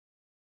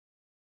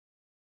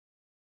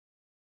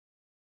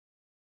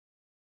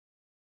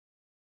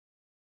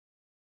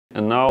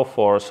And now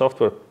for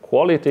software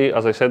quality,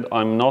 as I said,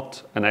 I'm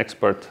not an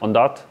expert on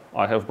that.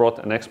 I have brought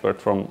an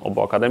expert from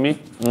Obo Academy.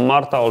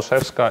 Marta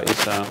Olszewska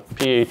is a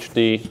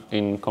PhD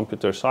in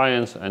computer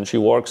science, and she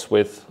works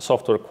with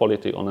software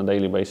quality on a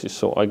daily basis.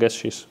 So I guess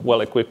she's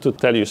well equipped to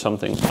tell you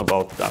something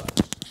about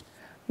that.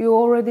 You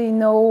already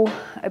know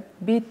a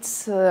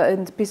bit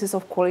in pieces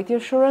of quality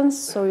assurance.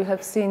 So you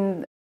have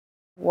seen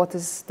what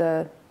is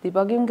the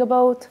debugging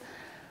about.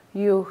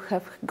 You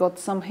have got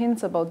some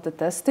hints about the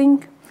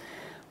testing.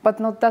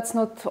 But that's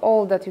not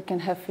all that you can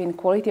have in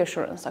quality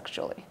assurance,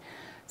 actually.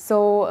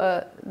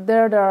 So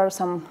there are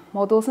some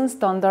models and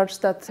standards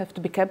that have to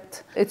be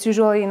kept. It's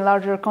usually in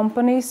larger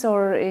companies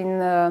or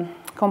in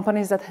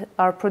companies that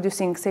are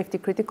producing safety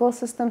critical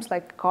systems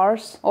like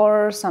cars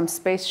or some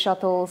space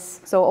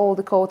shuttles. So all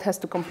the code has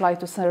to comply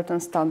to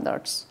certain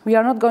standards. We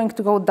are not going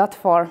to go that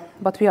far,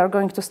 but we are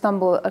going to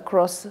stumble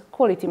across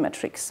quality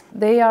metrics.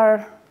 They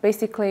are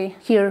basically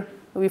here,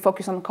 we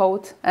focus on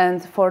code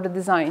and for the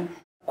design.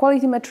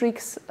 Quality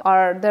metrics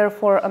are there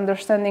for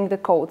understanding the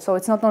code. So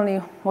it's not only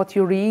what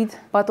you read,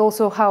 but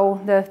also how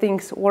the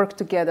things work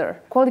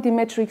together. Quality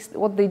metrics,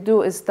 what they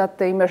do is that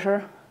they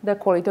measure the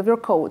quality of your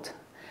code.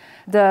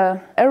 The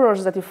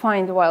errors that you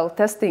find while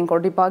testing or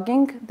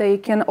debugging, they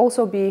can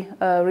also be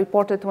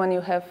reported when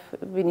you have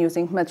been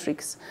using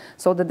metrics.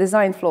 So the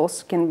design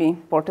flaws can be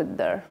reported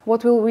there.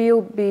 What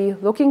we'll be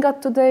looking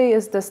at today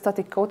is the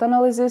static code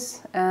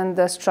analysis and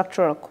the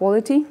structural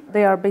quality.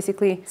 They are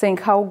basically saying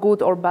how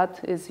good or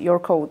bad is your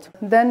code.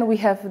 Then we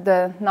have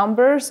the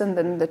numbers and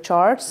then the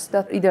charts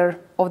that either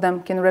of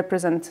them can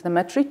represent the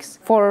metrics.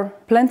 For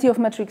plenty of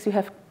metrics, you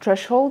have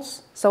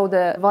thresholds. So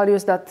the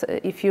values that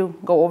if you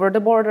go over the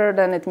border,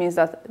 then it means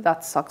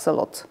that sucks a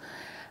lot.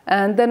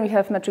 And then we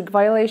have metric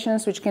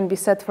violations, which can be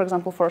set, for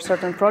example, for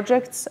certain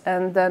projects.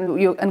 And then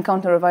you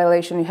encounter a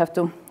violation, you have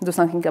to do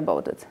something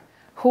about it.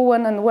 Who,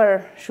 when, and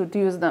where should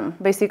use them?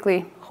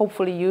 Basically,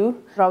 hopefully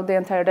you, throughout the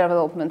entire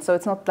development. So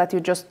it's not that you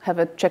just have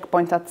a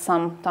checkpoint at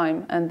some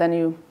time and then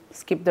you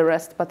skip the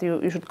rest, but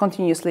you should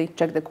continuously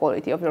check the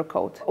quality of your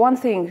code. One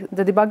thing,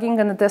 the debugging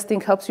and the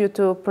testing helps you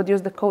to produce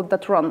the code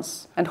that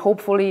runs and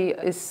hopefully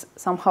is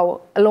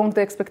somehow along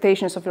the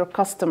expectations of your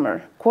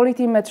customer.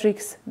 Quality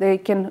metrics, they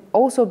can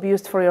also be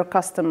used for your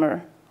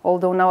customer,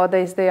 although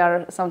nowadays they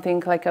are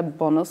something like a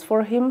bonus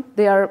for him.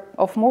 They are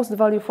of most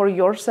value for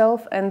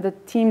yourself and the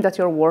team that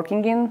you're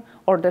working in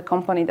or the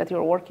company that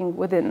you're working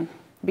within.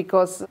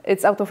 Because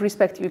it's out of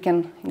respect, you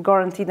can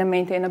guarantee the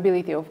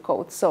maintainability of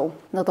code. So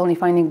not only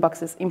finding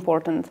bugs is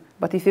important,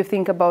 but if you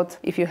think about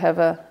if you have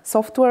a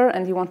software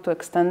and you want to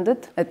extend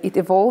it, it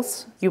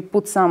evolves, you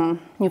put some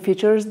new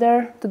features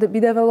there to be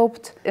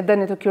developed, and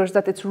then it occurs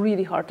that it's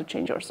really hard to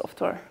change your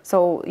software.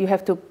 So you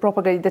have to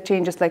propagate the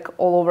changes like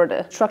all over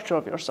the structure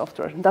of your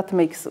software. That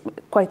makes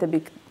quite a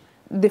big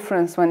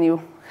difference when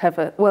you have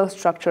a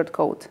well-structured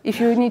code. If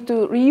you need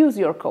to reuse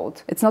your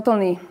code, it's not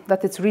only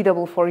that it's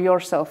readable for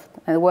yourself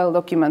and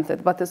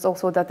well-documented, but it's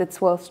also that it's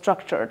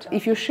well-structured.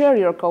 If you share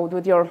your code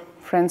with your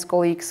friends,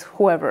 colleagues,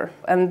 whoever,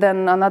 and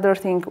then another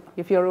thing,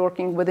 if you're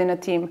working within a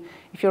team,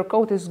 if your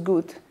code is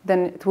good,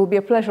 then it will be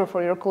a pleasure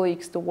for your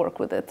colleagues to work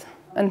with it.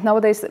 And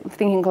nowadays,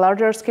 thinking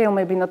larger scale,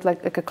 maybe not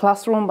like a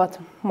classroom, but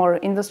more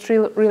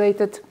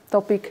industry-related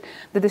topic,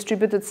 the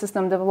distributed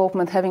system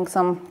development, having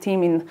some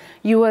team in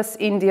US,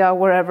 India,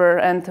 wherever,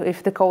 and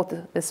if the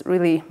code is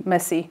really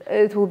messy,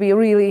 it will be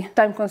really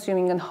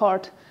time-consuming and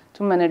hard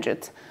to manage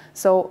it.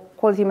 So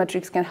quality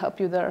metrics can help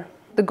you there.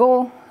 The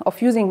goal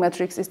of using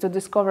metrics is to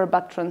discover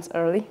bad trends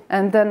early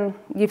and then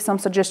give some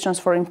suggestions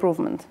for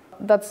improvement.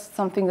 That's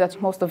something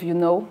that most of you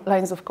know,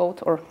 lines of code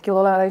or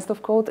kilolines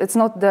of code. It's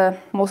not the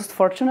most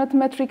fortunate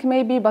metric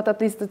maybe, but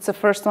at least it's the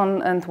first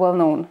one and well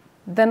known.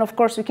 Then of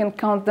course you can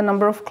count the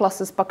number of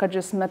classes,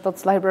 packages,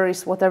 methods,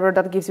 libraries, whatever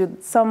that gives you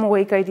some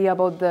vague idea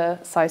about the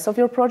size of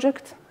your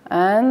project.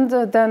 And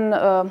then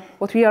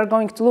what we are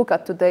going to look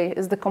at today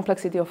is the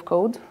complexity of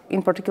code,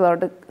 in particular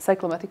the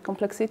cyclomatic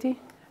complexity.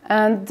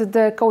 And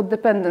the code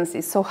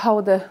dependencies, so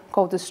how the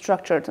code is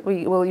structured.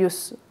 We will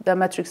use the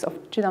metrics of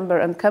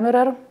Chidamber and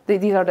Kemmerer.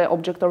 These are the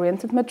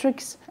object-oriented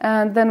metrics.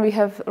 And then we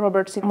have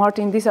Robert C.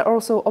 Martin. These are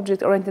also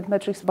object-oriented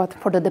metrics, but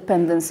for the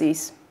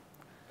dependencies.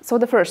 So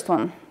the first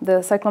one,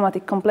 the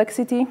cyclomatic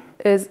complexity,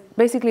 is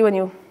basically when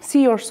you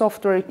see your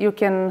software, you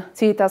can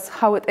see it as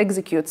how it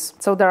executes.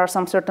 So there are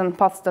some certain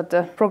paths that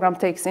the program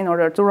takes in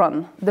order to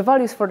run. The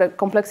values for the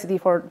complexity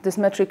for this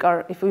metric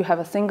are if you have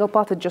a single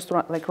path, it just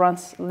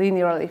runs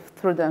linearly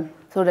through the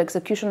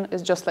execution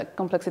is just like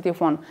complexity of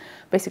 1.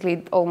 Basically,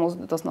 it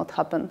almost does not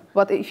happen.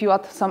 But if you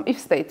add some if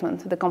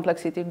statement, the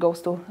complexity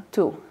goes to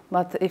 2.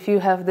 But if you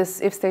have this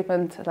if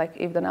statement, like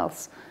if then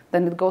else,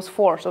 then it goes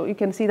 4. So you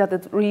can see that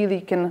it really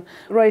can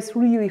rise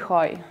really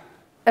high.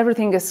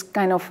 Everything is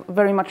kind of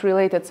very much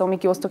related. So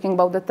Miki was talking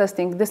about the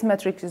testing. This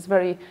metric is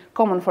very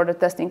common for the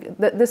testing.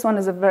 This one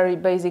is a very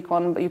basic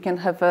one, but you can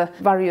have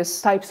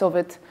various types of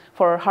it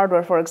for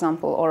hardware, for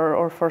example,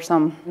 or for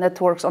some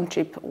networks on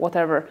chip,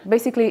 whatever.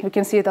 Basically, you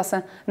can see it as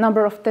a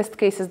number of test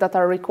cases that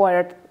are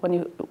required when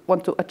you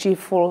want to achieve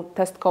full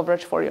test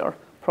coverage for your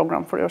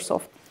program, for your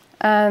software.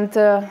 And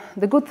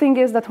the good thing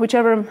is that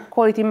whichever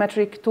quality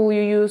metric tool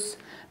you use,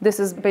 this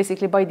is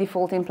basically by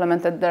default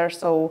implemented there,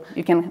 so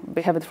you can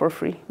have it for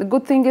free. The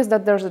good thing is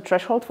that there's a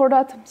threshold for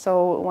that,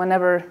 so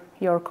whenever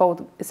your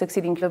code is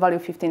exceeding the value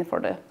 15 for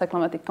the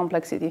cyclomatic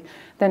complexity,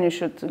 then you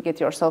should get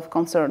yourself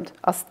concerned.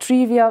 As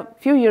trivia, a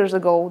few years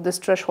ago, this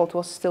threshold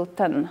was still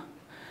 10,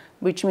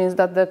 which means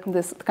that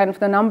this kind of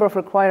the number of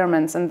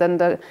requirements and then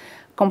the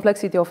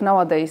complexity of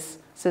nowadays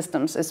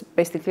systems is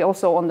basically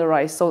also on the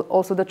rise, so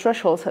also the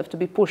thresholds have to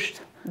be pushed.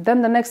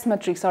 Then the next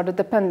metrics are the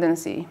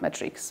dependency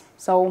metrics.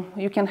 So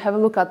you can have a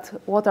look at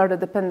what are the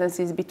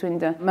dependencies between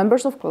the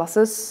members of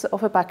classes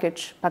of a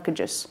package,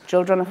 packages,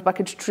 children of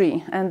package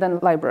tree, and then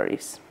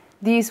libraries.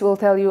 These will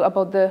tell you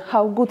about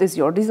how good is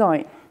your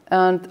design,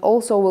 and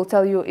also will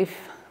tell you if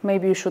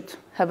maybe you should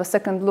have a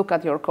second look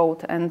at your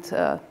code and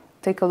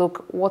take a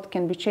look what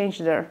can be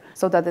changed there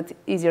so that it's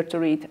easier to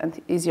read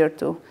and easier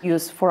to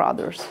use for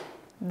others.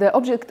 The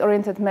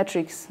object-oriented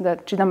metrics, the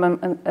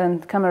GDAM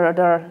and camera,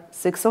 there are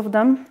 6 of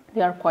them.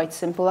 They are quite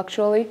simple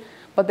actually,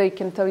 but they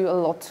can tell you a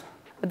lot.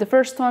 The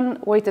first one,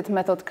 weighted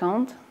method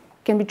count,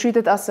 can be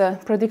treated as a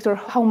predictor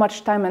how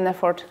much time and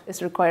effort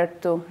is required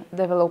to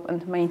develop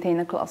and maintain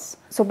a class.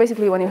 So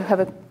basically when you have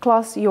a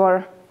class, you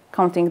are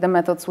counting the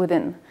methods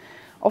within.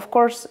 Of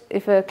course,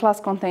 if a class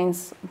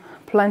contains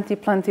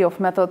plenty of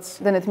methods,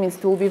 then it means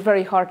it will be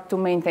very hard to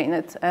maintain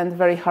it and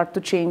very hard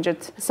to change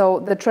it. So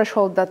the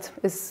threshold that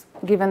is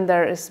given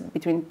there is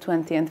between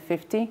 20 and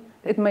 50.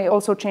 It may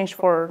also change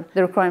for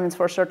the requirements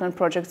for certain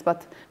projects,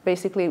 but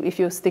basically if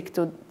you stick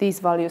to these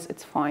values,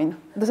 it's fine.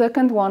 The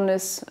second one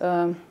is,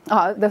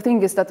 the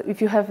thing is that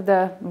if you have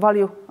the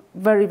value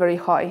very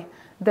high,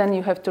 then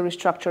you have to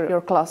restructure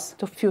your class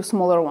to a few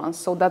smaller ones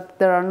so that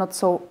there are not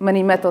so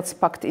many methods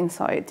packed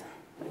inside.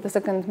 The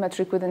second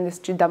metric within this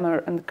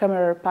GDAM and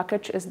camera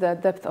package is the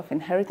depth of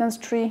inheritance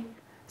tree.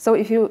 So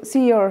if you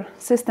see your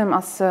system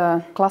as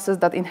classes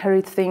that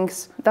inherit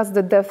things, that's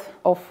the depth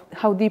of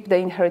how deep the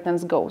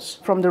inheritance goes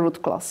from the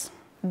root class.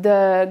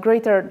 The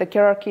greater the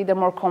hierarchy, the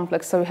more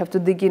complex, so you have to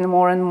dig in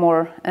more and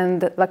more,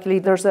 and luckily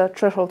there's a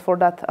threshold for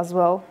that as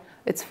well.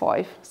 It's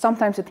 5.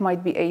 Sometimes it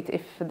might be 8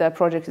 if the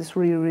project is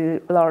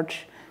really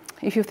large.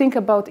 If you think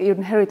about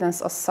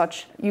inheritance as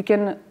such, you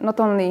can not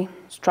only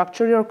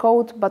structure your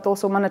code, but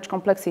also manage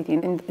complexity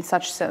in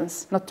such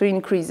sense, not to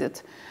increase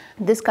it.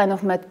 This kind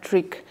of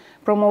metric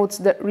promotes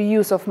the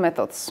reuse of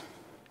methods.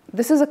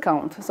 This is a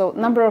count, so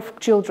number of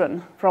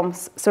children from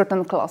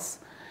certain class.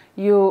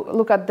 You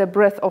look at the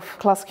breadth of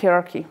class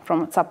hierarchy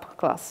from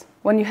subclass.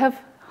 When you have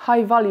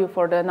high value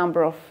for the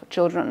number of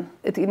children,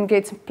 it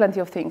indicates plenty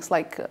of things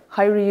like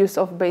high reuse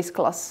of base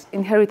class.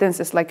 Inheritance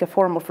is like a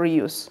form of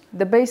reuse.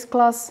 The base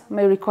class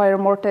may require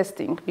more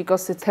testing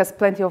because it has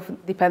plenty of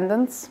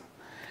dependents.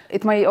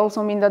 It may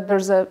also mean that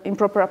there's an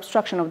improper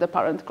abstraction of the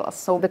parent class,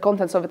 so the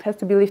contents of it has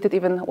to be lifted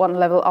even one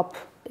level up.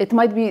 It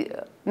might be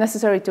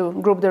necessary to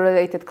group the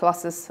related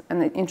classes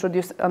and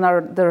introduce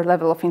another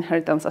level of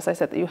inheritance. As I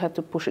said, you have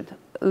to push it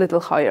a little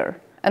higher.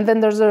 And then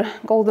there's a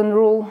golden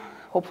rule,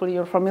 hopefully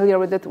you're familiar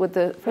with it, with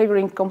the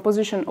favoring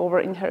composition over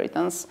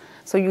inheritance.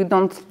 So you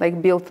don't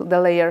build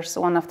the layers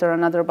one after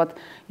another, but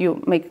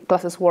you make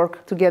classes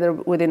work together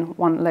within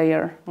one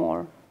layer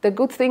more. The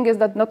good thing is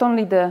that not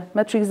only the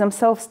metrics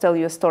themselves tell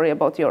you a story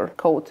about your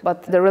code,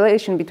 but the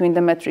relation between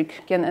the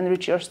metric can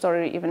enrich your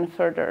story even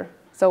further.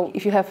 So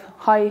if you have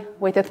high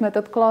weighted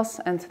method class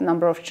and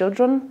number of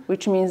children,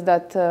 which means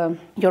that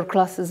your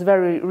class is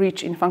very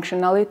rich in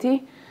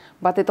functionality,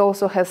 but it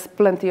also has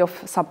plenty of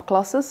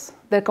subclasses,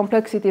 the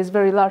complexity is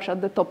very large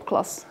at the top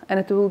class, and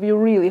it will be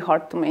really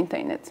hard to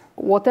maintain it.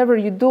 Whatever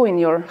you do in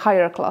your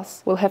higher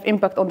class will have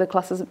impact on the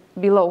classes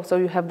below, so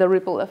you have the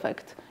ripple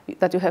effect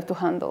that you have to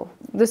handle.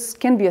 This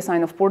can be a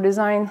sign of poor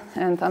design,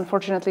 and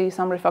unfortunately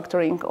some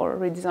refactoring or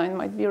redesign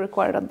might be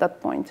required at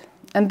that point.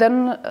 And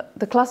then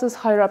the classes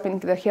higher up in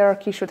the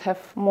hierarchy should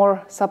have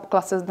more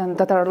subclasses than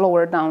that are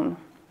lower down.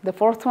 The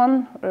fourth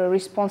one,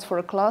 response for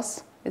a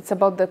class. It's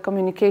about the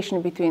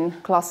communication between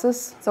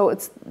classes, so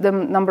it's the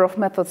number of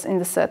methods in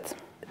the set.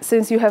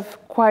 Since you have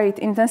quite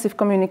intensive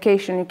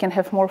communication, you can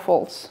have more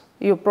faults.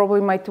 You probably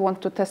might want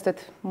to test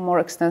it more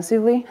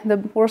extensively. The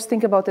worst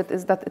thing about it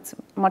is that it's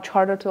much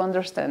harder to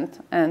understand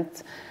and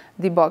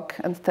debug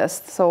and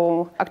test.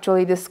 So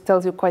actually this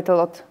tells you quite a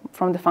lot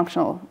from the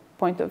functional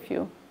point of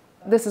view.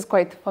 This is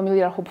quite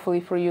familiar,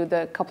 hopefully, for you,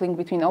 the coupling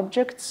between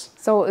objects.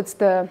 So it's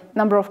the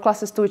number of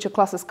classes to which a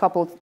class is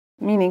coupled,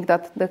 meaning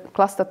that the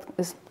class that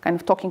is kind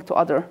of talking to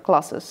other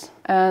classes.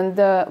 And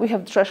we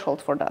have the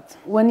threshold for that.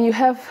 When you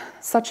have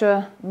such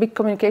a big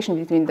communication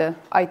between the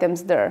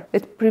items there,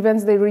 it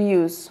prevents the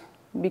reuse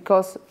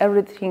because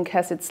everything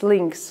has its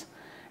links,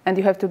 and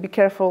you have to be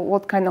careful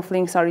what kind of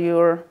links are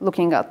you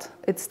looking at.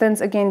 It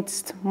stands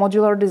against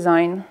modular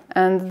design,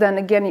 and then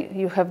again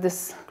you have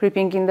this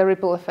creeping in the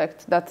ripple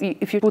effect that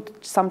if you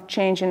put some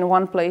change in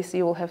one place,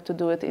 you will have to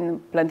do it in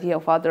plenty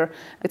of other.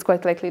 It's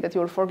quite likely that you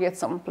will forget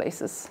some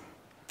places.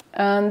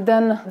 And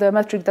then the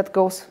metric that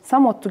goes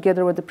somewhat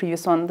together with the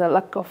previous one, the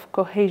lack of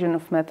cohesion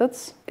of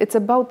methods. It's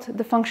about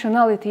the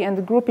functionality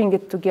and grouping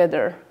it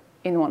together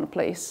in one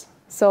place.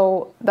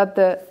 so that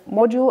the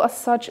module as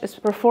such is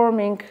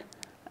performing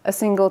a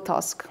single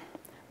task.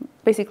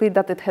 Basically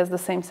that it has the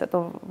same set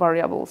of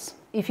variables.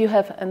 If you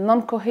have a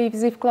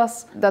non-cohesive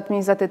class, that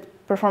means that it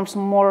performs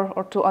more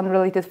or two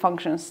unrelated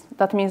functions.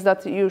 That means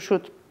that you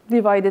should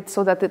divide it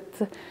so that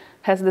it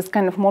has this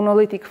kind of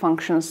monolithic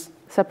functions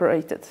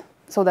separated,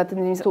 so that it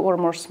means 2 or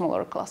more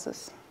smaller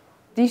classes.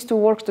 These two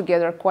work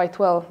together quite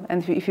well,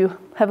 and if you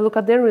have a look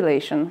at their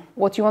relation,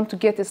 what you want to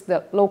get is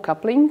the low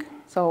coupling,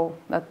 so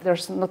that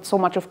there's not so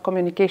much of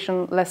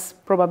communication, less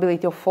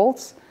probability of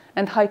faults,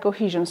 and high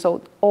cohesion,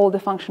 so all the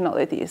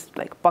functionality is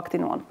like packed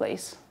in one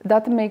place.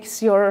 That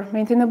makes your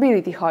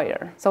maintainability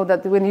higher, so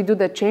that when you do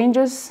the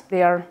changes,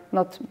 they are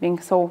not being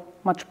so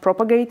much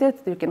propagated,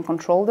 you can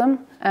control them,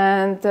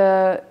 and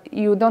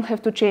you don't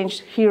have to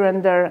change here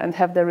and there and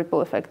have the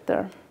ripple effect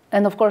there.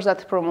 And of course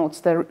that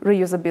promotes the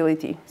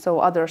reusability, so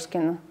others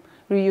can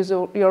reuse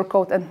your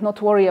code and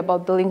not worry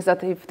about the links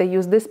that if they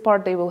use this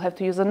part, they will have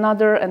to use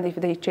another, and if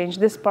they change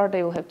this part,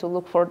 they will have to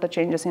look for the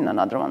changes in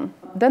another one.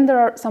 Then there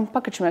are some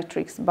package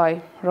metrics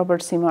by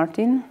Robert C.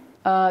 Martin.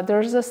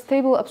 There's a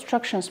stable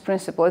abstractions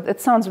principle. It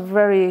sounds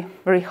very,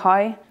 very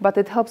high, but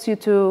it helps you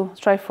to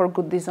strive for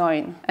good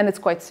design. And it's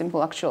quite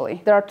simple,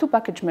 actually. There are 2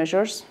 package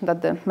measures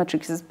that the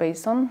metrics is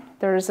based on.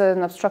 There is an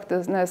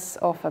abstractness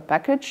of a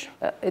package.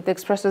 It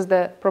expresses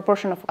the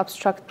proportion of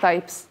abstract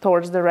types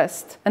towards the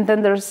rest. And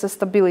then there's a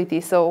stability,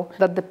 so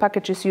that the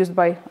package is used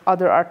by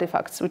other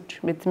artifacts,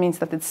 which means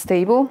that it's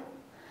stable.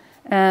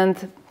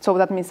 And so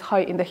that means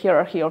high in the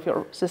hierarchy of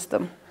your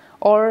system.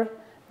 Or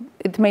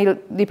it may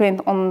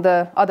depend on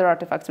the other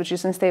artifacts, which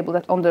is unstable,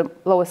 that on the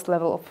lowest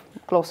level of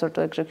closer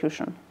to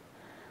execution.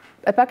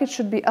 A package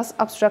should be as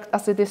abstract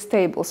as it is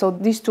stable, so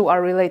these two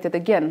are related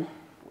again.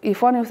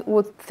 If one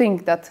would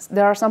think that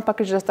there are some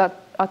packages that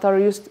are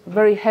used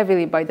very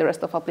heavily by the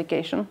rest of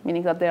application,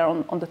 meaning that they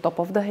are on the top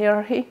of the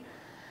hierarchy,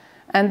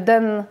 and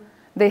then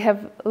they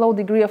have low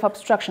degree of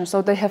abstraction,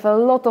 so they have a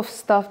lot of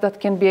stuff that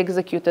can be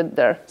executed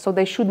there, so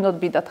they should not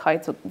be that high.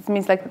 So it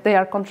means like they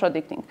are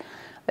contradicting.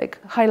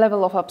 Like high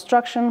level of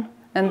abstraction,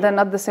 and then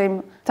at the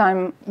same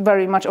time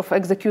very much of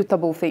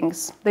executable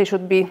things. They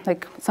should be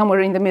like somewhere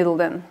in the middle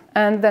then.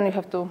 And then you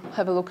have to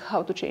have a look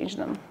how to change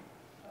them.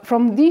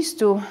 From these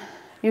two,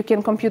 you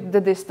can compute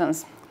the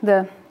distance.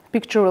 The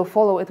picture will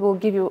follow, it will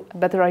give you a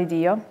better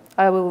idea.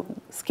 I will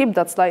skip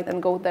that slide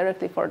and go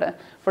directly for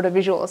the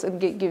visuals.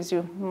 It gives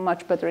you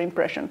much better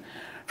impression.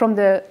 From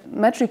the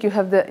metric, you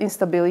have the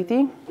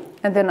instability,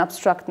 and then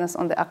abstractness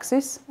on the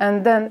axis.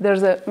 And then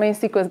there's a main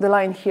sequence, the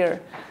line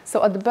here.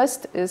 So at the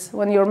best is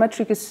when your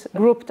metric is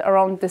grouped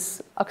around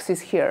this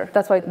axis here.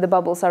 That's why the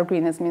bubbles are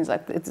green. It means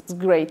like it's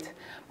great.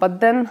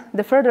 But then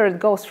the further it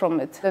goes from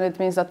it, then it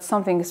means that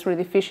something is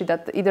really fishy,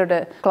 that either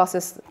the class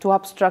is too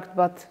abstract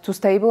but too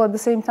stable at the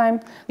same time.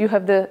 You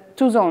have the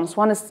 2 zones.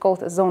 One is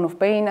called a zone of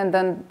pain, and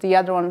then the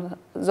other one,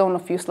 zone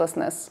of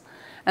uselessness.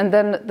 And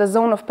then the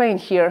zone of pain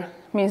here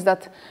means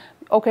that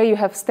okay, you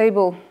have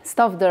stable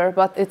stuff there,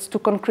 but it's too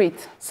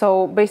concrete.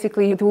 So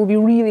basically, it will be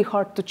really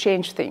hard to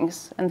change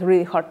things and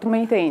really hard to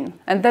maintain.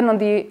 And then on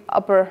the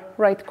upper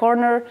right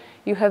corner,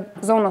 you have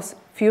zone of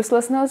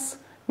uselessness,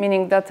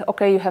 meaning that,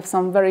 okay, you have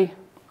some very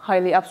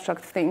highly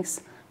abstract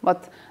things,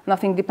 but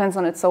nothing depends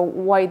on it. So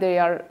why they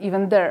are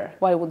even there?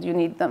 Why would you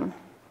need them?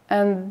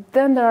 And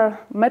then there are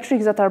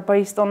metrics that are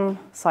based on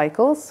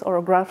cycles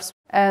or graphs.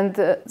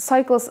 And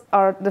cycles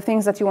are the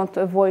things that you want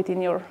to avoid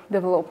in your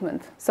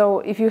development. So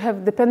if you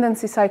have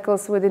dependency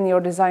cycles within your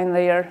design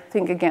layer,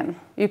 think again.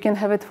 You can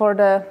have it for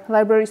the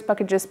libraries,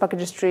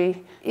 packages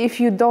tree. If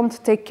you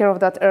don't take care of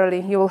that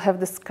early, you will have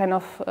this kind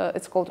of,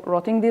 it's called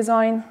rotting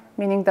design,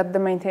 meaning that the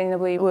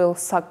maintainability will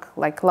suck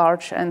like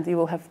large and you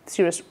will have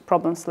serious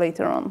problems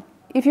later on.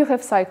 If you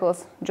have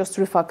cycles, just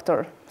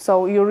refactor.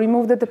 So you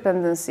remove the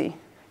dependency,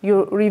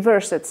 you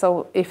reverse it.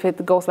 So if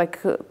it goes like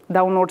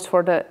downwards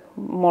for the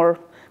more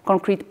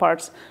concrete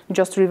parts,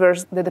 just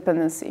reverse the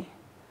dependency.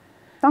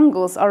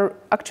 Tangles are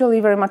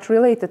actually very much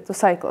related to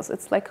cycles.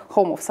 It's like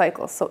home of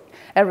cycles. So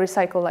every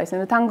cycle lies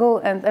in a tangle,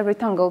 and every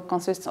tangle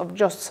consists of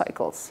just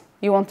cycles.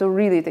 You want to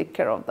really take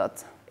care of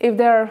that. If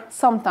there are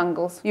some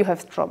tangles, you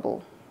have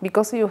trouble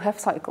because you have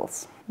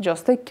cycles.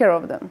 Just take care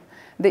of them.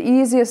 The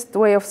easiest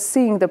way of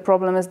seeing the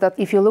problem is that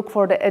if you look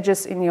for the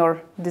edges in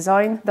your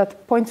design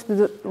that point to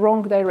the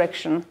wrong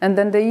direction, and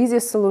then the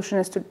easiest solution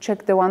is to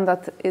check the one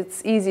that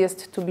it's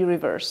easiest to be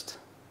reversed.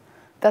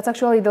 That's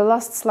actually the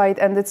last slide,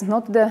 and it's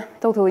not the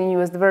totally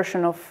newest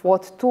version of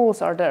what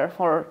tools are there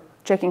for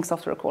checking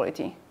software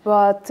quality.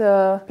 But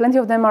plenty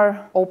of them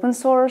are open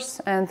source,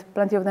 and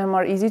plenty of them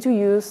are easy to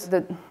use.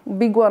 The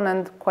big one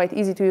and quite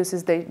easy to use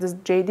is this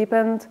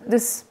JDepend.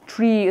 This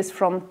tree is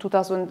from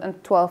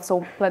 2012,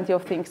 so plenty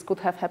of things could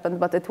have happened,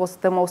 but it was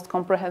the most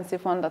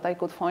comprehensive one that I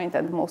could find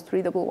and the most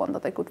readable one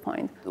that I could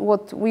find.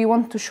 What we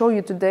want to show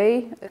you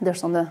today,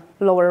 there's on the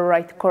lower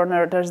right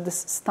corner, there's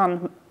this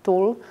stun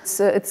tool.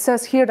 It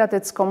says here that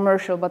it's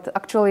commercial, but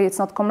actually it's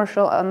not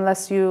commercial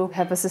unless you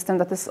have a system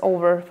that is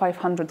over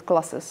 500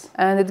 classes.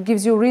 And it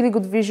gives you really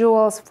good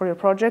visuals for your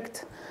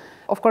project.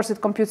 Of course,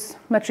 it computes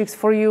metrics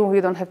for you.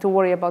 You don't have to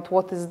worry about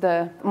what is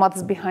the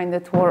maths behind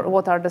it, or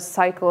what are the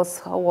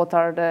cycles, what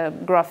are the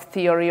graph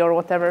theory or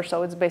whatever.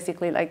 So it's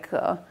basically like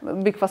a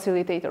big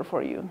facilitator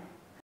for you.